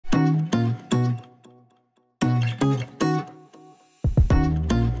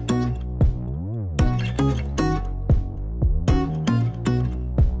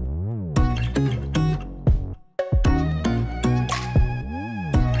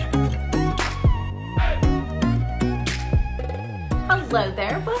Hello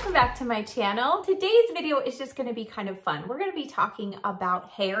there, welcome back to my channel. Today's video is just going to be kind of fun. We're going to be talking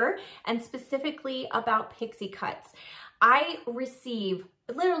about hair and specifically about pixie cuts. I receive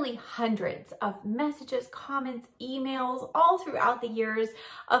literally hundreds of messages, comments, emails all throughout the years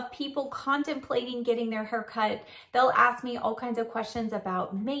of people contemplating getting their hair cut. They'll ask me all kinds of questions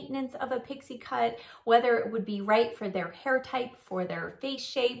about maintenance of a pixie cut, whether it would be right for their hair type, for their face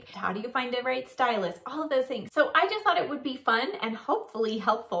shape, how do you find the right stylist, all of those things. So I just thought it would be fun and hopefully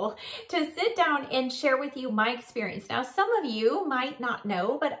helpful to sit down and share with you my experience. Now, some of you might not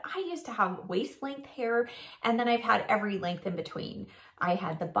know, but I used to have waist length hair and then I've had every length in between. I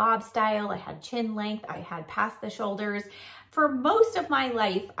had the bob style, I had chin length, I had past the shoulders. For most of my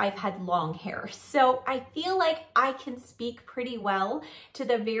life, I've had long hair. So I feel like I can speak pretty well to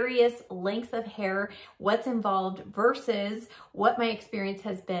the various lengths of hair, what's involved versus what my experience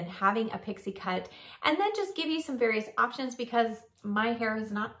has been having a pixie cut, and then just give you some various options because my hair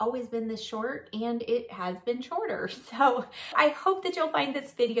has not always been this short and it has been shorter. So I hope that you'll find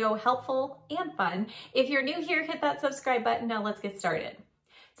this video helpful and fun. If you're new here, hit that subscribe button. Now let's get started.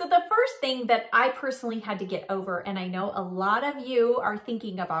 So the first thing that I personally had to get over, and I know a lot of you are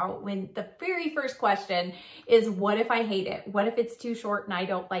thinking about when the very first question is, what if I hate it? What if it's too short and I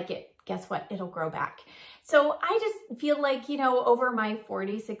don't like it? Guess what? It'll grow back. So I just feel like, over my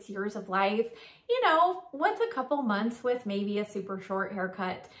 46 years of life, what's a couple months with maybe a super short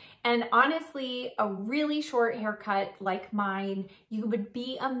haircut? And honestly, a really short haircut like mine, you would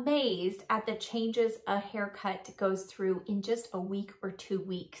be amazed at the changes a haircut goes through in just a week or 2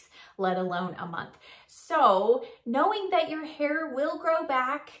 weeks, let alone a month. So knowing that your hair will grow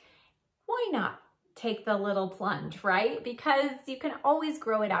back, why not take the little plunge, right? Because you can always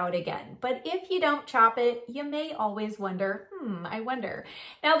grow it out again. But if you don't chop it, you may always wonder, I wonder.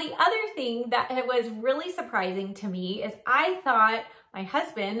 Now, the other thing that was really surprising to me is I thought, my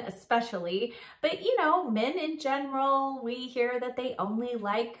husband especially, but men in general, we hear that they only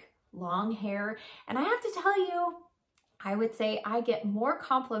like long hair. And I have to tell you, I would say I get more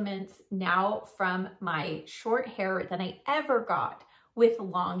compliments now from my short hair than I ever got with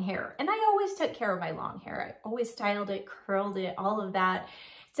long hair. And I always took care of my long hair. I always styled it, curled it, all of that.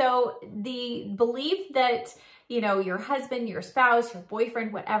 So the belief that, your husband, your spouse, your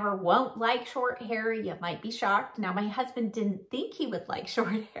boyfriend, whatever, won't like short hair, you might be shocked. Now, my husband didn't think he would like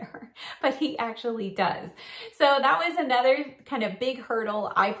short hair, but he actually does. So that was another kind of big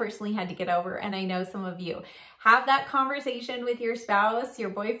hurdle I personally had to get over. And I know some of you have that conversation with your spouse, your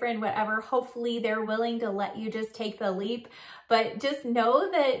boyfriend, whatever. Hopefully they're willing to let you just take the leap, but just know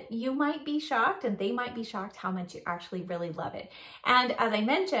that you might be shocked and they might be shocked how much you actually really love it. And as I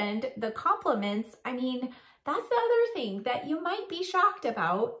mentioned, the compliments, that's the other thing that you might be shocked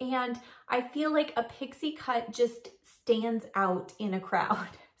about. And I feel like a pixie cut just stands out in a crowd.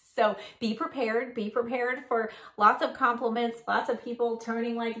 So be prepared for lots of compliments, lots of people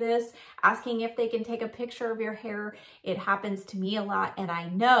turning like this, asking if they can take a picture of your hair. It happens to me a lot. And I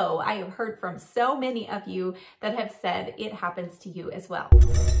know I have heard from so many of you that have said it happens to you as well.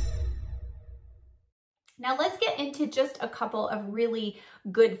 Now let's get into just a couple of really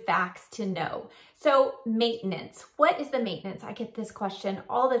good facts to know. So maintenance, what is the maintenance? I get this question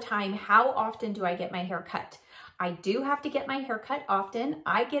all the time. How often do I get my hair cut? I do have to get my hair cut often.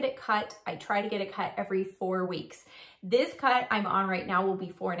 I get it cut. I try to get it cut every 4 weeks. This cut I'm on right now will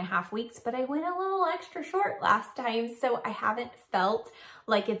be 4.5 weeks, but I went a little extra short last time, so I haven't felt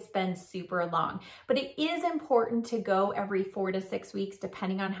like it's been super long. But it is important to go every 4 to 6 weeks,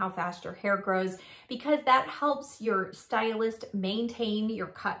 depending on how fast your hair grows, because that helps your stylist maintain your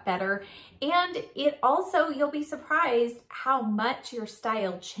cut better. And it also, you'll be surprised how much your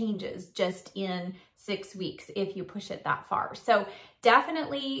style changes just in 6 weeks if you push it that far. So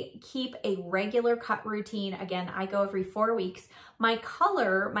definitely keep a regular cut routine. Again, I go every 4 weeks. My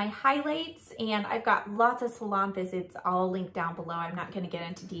color, my highlights, and I've got lots of salon visits. I'll link down below. I'm not going to get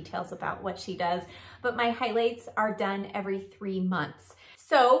into details about what she does, but my highlights are done every 3 months.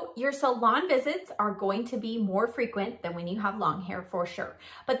 So your salon visits are going to be more frequent than when you have long hair for sure.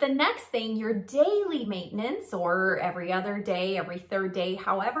 But the next thing, your daily maintenance, or every other day, every third day,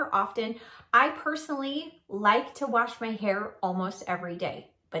 however often, I personally like to wash my hair almost every day.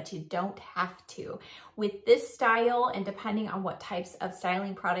 But you don't have to. With this style, and depending on what types of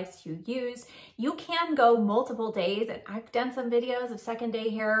styling products you use, you can go multiple days. And I've done some videos of second day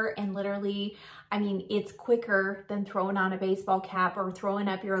hair, and literally, it's quicker than throwing on a baseball cap or throwing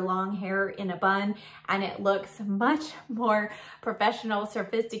up your long hair in a bun, and it looks much more professional,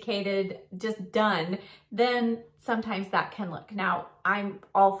 sophisticated, just done then sometimes that can look. Now, I'm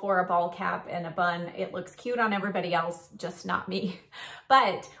all for a ball cap and a bun. It looks cute on everybody else, just not me.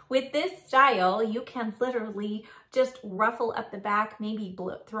 But with this style, you can literally just ruffle up the back, maybe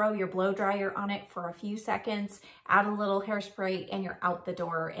throw your blow dryer on it for a few seconds, add a little hairspray, and you're out the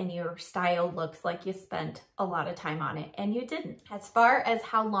door, and your style looks like you spent a lot of time on it, and you didn't. As far as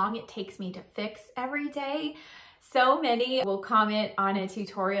how long it takes me to fix every day, so many will comment on a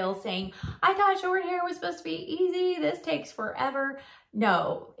tutorial saying, I thought short hair was supposed to be easy, this takes forever.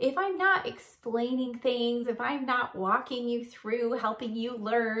 No, if I'm not explaining things, if I'm not walking you through, helping you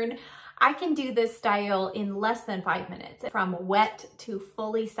learn, I can do this style in less than 5 minutes, from wet to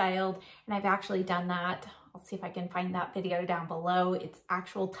fully styled, and I've actually done that. I'll see if I can find that video down below. It's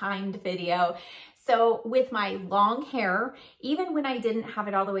actual timed video. So with my long hair, even when I didn't have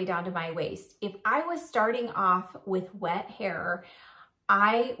it all the way down to my waist, if I was starting off with wet hair,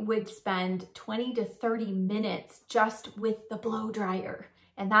 I would spend 20 to 30 minutes just with the blow dryer.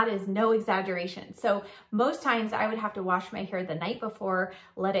 And that is no exaggeration. So most times I would have to wash my hair the night before,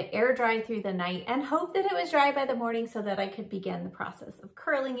 let it air dry through the night, and hope that it was dry by the morning so that I could begin the process of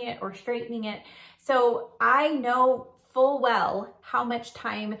curling it or straightening it. So I know full well how much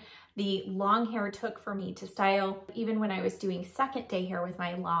time the long hair took for me to style. Even when I was doing second day hair with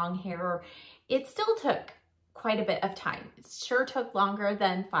my long hair, it still took quite a bit of time. It sure took longer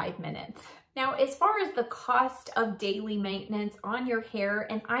than 5 minutes. Now, as far as the cost of daily maintenance on your hair,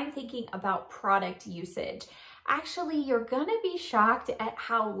 and I'm thinking about product usage, actually, you're gonna be shocked at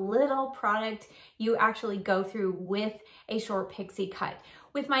how little product you actually go through with a short pixie cut.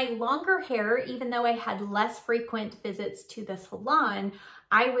 With my longer hair, even though I had less frequent visits to the salon,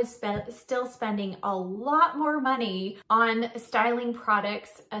 I was still spending a lot more money on styling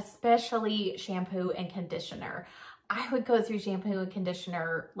products, especially shampoo and conditioner. I would go through shampoo and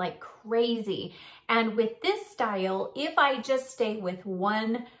conditioner like crazy. And with this style, if I just stay with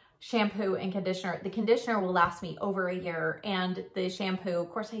one shampoo and conditioner, the conditioner will last me over a year, and the shampoo, of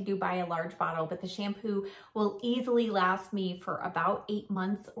course I do buy a large bottle, but the shampoo will easily last me for about 8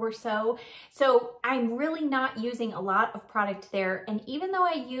 months or so. So I'm really not using a lot of product there. And even though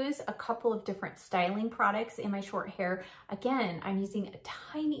I use a couple of different styling products in my short hair, again, I'm using a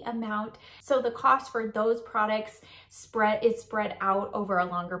tiny amount. So the cost for those products is spread out over a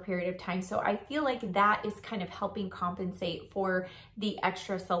longer period of time. So I feel like that is kind of helping compensate for the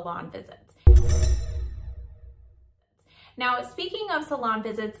extra salon visits. Now, speaking of salon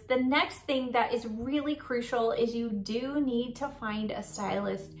visits, the next thing that is really crucial is you do need to find a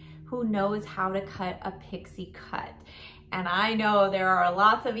stylist who knows how to cut a pixie cut. And I know there are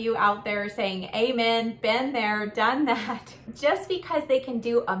lots of you out there saying, amen, been there, done that. Just because they can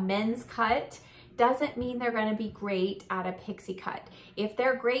do a men's cut doesn't mean they're gonna be great at a pixie cut. If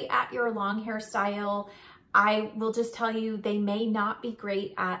they're great at your long hair style, I will just tell you they may not be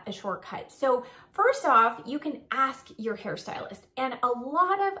great at a shortcut. So first off, you can ask your hairstylist. And a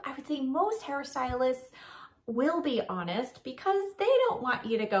lot of, I would say most hairstylists will be honest, because they don't want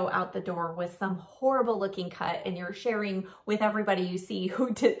you to go out the door with some horrible looking cut and you're sharing with everybody you see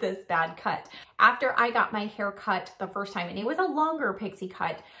who did this bad cut. After I got my hair cut the first time, and it was a longer pixie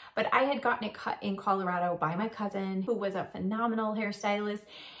cut, but I had gotten it cut in Colorado by my cousin, who was a phenomenal hairstylist.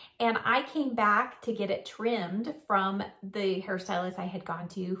 And I came back to get it trimmed from the hairstylist I had gone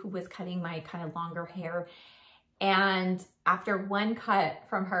to, who was cutting my kind of longer hair. And after one cut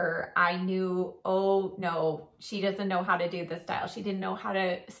from her, I knew, oh no, she doesn't know how to do this style. She didn't know how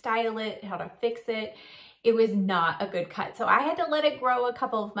to style it, how to fix it. It was not a good cut. So I had to let it grow a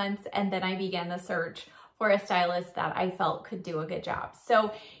couple of months, and then I began the search for a stylist that I felt could do a good job.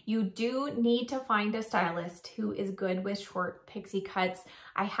 So you do need to find a stylist who is good with short pixie cuts.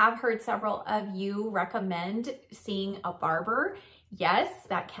 I have heard several of you recommend seeing a barber. Yes,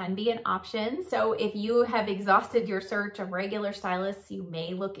 that can be an option. So if you have exhausted your search of regular stylists, you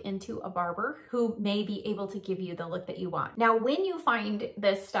may look into a barber who may be able to give you the look that you want. Now, when you find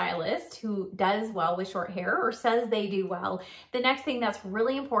this stylist who does well with short hair or says they do well, the next thing that's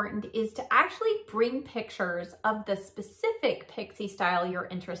really important is to actually bring pictures of the specific pixie style you're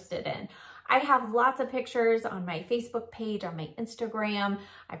interested in. I have lots of pictures on my Facebook page, on my Instagram.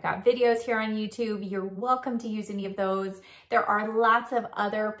 I've got videos here on YouTube. You're welcome to use any of those. There are lots of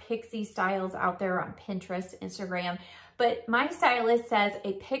other pixie styles out there on Pinterest, Instagram. But my stylist says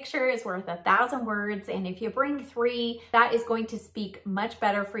a picture is worth 1,000 words. And if you bring 3, that is going to speak much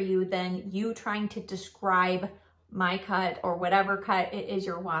better for you than you trying to describe my cut or whatever cut it is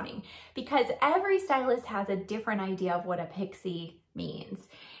you're wanting. Because every stylist has a different idea of what a pixie means.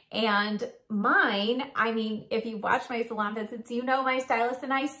 And mine, I mean, if you watch my salon visits, you know my stylist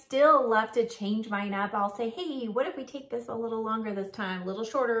and I still love to change mine up. I'll say, hey, what if we take this a little longer this time, a little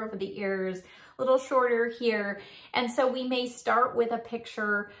shorter over the ears, a little shorter here. And so we may start with a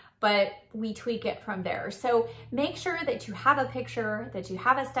picture, but we tweak it from there. So make sure that you have a picture, that you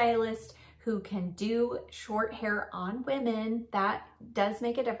have a stylist who can do short hair on women. That does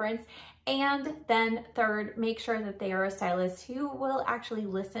make a difference. And then third, make sure that they are a stylist who will actually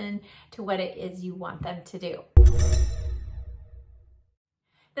listen to what it is you want them to do.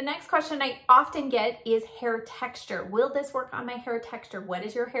 The next question I often get is hair texture. Will this work on my hair texture? What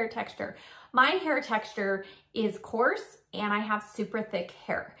is your hair texture? My hair texture is coarse and I have super thick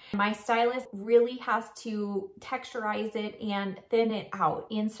hair. My stylist really has to texturize it and thin it out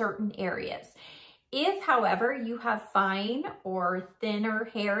in certain areas. If, however, you have fine or thinner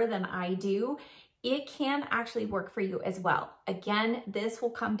hair than I do, it can actually work for you as well. Again, this will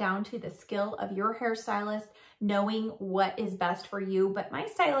come down to the skill of your hairstylist, knowing what is best for you. But my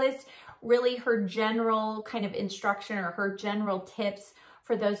stylist, really her general kind of instruction or her general tips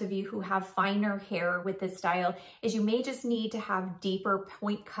for those of you who have finer hair with this style is you may just need to have deeper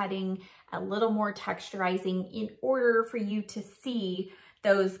point cutting, a little more texturizing in order for you to see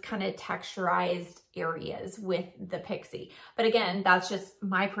those kind of texturized areas with the Pixie. But again, that's just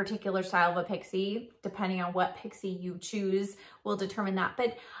my particular style of a Pixie. Depending on what Pixie you choose will determine that.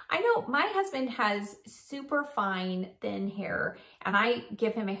 But I know my husband has super fine, thin hair, and I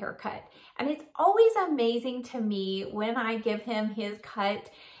give him a haircut. And it's always amazing to me when I give him his cut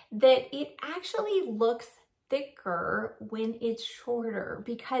that it actually looks thicker when it's shorter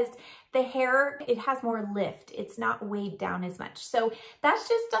because the hair, it has more lift. It's not weighed down as much. So that's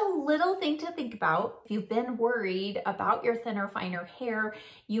just a little thing to think about. If you've been worried about your thinner, finer hair,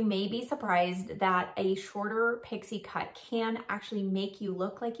 you may be surprised that a shorter Pixie cut can actually make you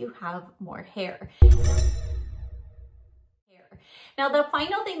look like you have more hair. Now, the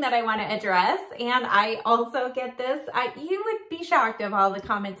final thing that I want to address, and I also get this, you would be shocked of all the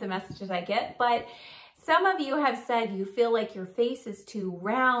comments and messages I get, but some of you have said you feel like your face is too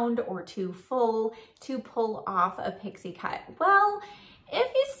round or too full to pull off a Pixie cut. Well,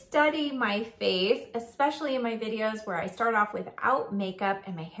 if you study my face, especially in my videos where I start off without makeup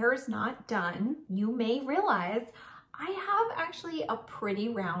and my hair is not done, you may realize I have actually a pretty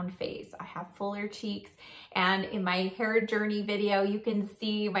round face. I have fuller cheeks, and in my hair journey video, you can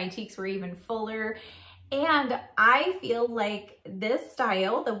see my cheeks were even fuller. And I feel like this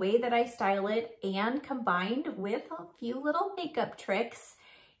style, the way that I style it, and combined with a few little makeup tricks,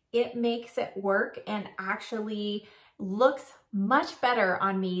 it makes it work and actually looks much better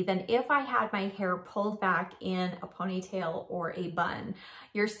on me than if I had my hair pulled back in a ponytail or a bun.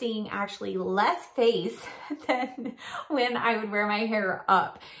 You're seeing actually less face than when I would wear my hair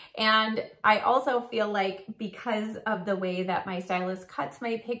up. And I also feel like because of the way that my stylist cuts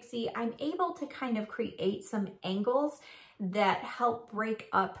my Pixie, I'm able to kind of create some angles that help break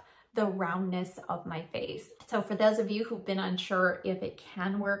up the roundness of my face. So for those of you who've been unsure if it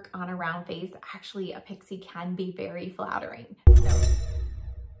can work on a round face, actually a Pixie can be very flattering.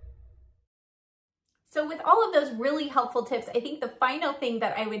 So with all of those really helpful tips, I think the final thing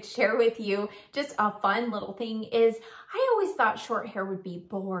that I would share with you, just a fun little thing, is I always thought short hair would be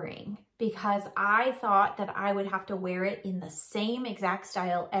boring because I thought that I would have to wear it in the same exact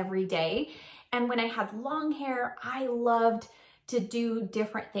style every day. And when I had long hair, I loved to do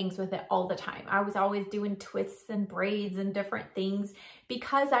different things with it all the time. I was always doing twists and braids and different things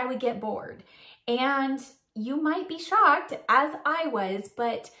because I would get bored. And you might be shocked, as I was,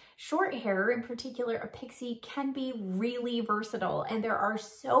 but short hair, in particular a Pixie, can be really versatile, and there are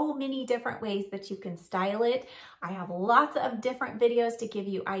so many different ways that you can style it. I have lots of different videos to give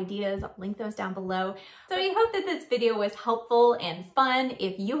you ideas. I'll link those down below. So I hope that this video was helpful and fun.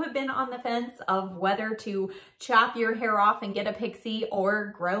 If you have been on the fence of whether to chop your hair off and get a Pixie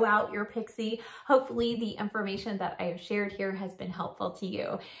or grow out your Pixie, hopefully the information that I have shared here has been helpful to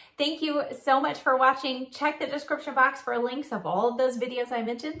you. Thank you so much for watching. Check the description box for links of all of those videos I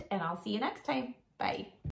mentioned, and I'll see you next time. Bye.